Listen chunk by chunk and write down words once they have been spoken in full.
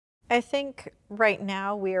I think right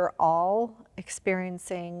now we are all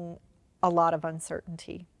experiencing a lot of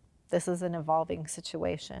uncertainty. This is an evolving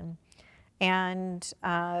situation. And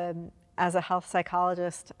as a health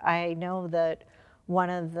psychologist, I know that one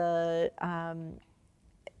of the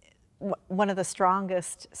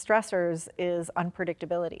strongest stressors is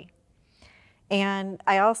unpredictability. And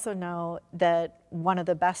I also know that one of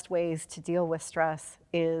the best ways to deal with stress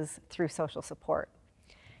is through social support.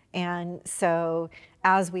 And so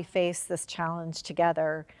as we face this challenge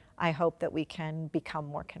together, I hope that we can become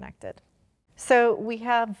more connected. So we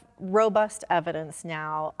have robust evidence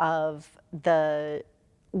now of the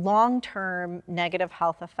long-term negative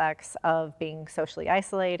health effects of being socially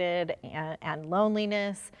isolated and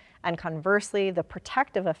loneliness, and conversely, the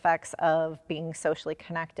protective effects of being socially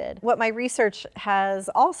connected. What my research has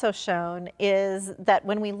also shown is that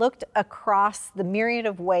when we looked across the myriad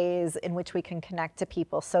of ways in which we can connect to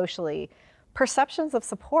people socially, perceptions of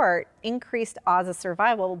support increased odds of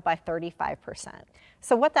survival by 35%.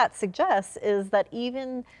 So what that suggests is that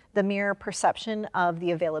even the mere perception of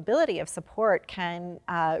the availability of support can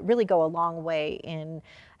really go a long way in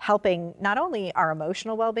helping not only our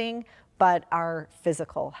emotional well-being, but our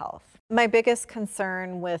physical health. My biggest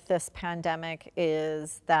concern with this pandemic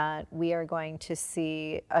is that we are going to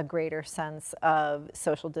see a greater sense of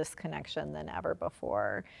social disconnection than ever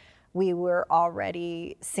before. We were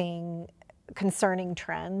already seeing concerning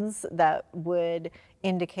trends that would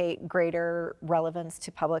indicate greater relevance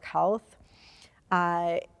to public health.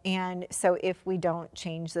 And so if we don't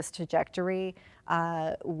change this trajectory,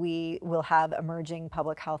 we will have emerging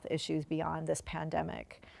public health issues beyond this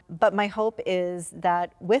pandemic. But my hope is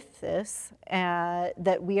that with this,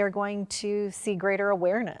 that we are going to see greater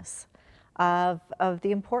awareness of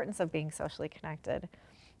the importance of being socially connected.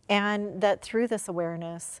 And that through this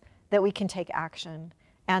awareness, that we can take action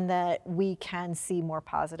and that we can see more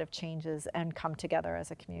positive changes and come together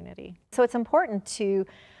as a community. So it's important to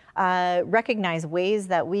recognize ways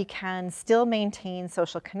that we can still maintain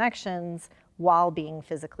social connections while being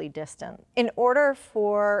physically distant. In order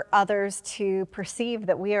for others to perceive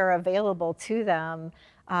that we are available to them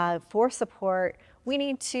for support, we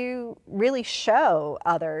need to really show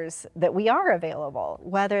others that we are available,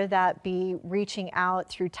 whether that be reaching out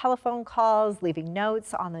through telephone calls, leaving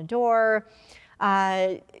notes on the door,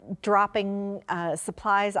 dropping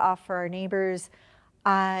supplies off for our neighbors.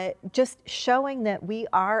 Just showing that we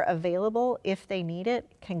are available if they need it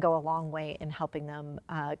can go a long way in helping them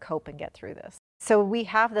cope and get through this. So we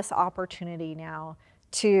have this opportunity now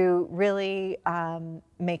to really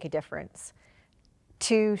make a difference,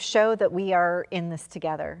 to show that we are in this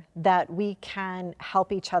together, that we can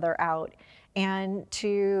help each other out, and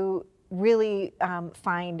to really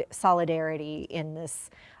find solidarity in this.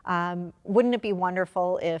 Wouldn't it be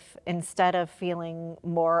wonderful if instead of feeling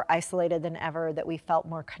more isolated than ever, that we felt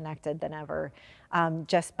more connected than ever,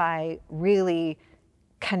 just by really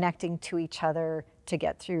connecting to each other to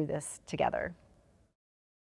get through this together?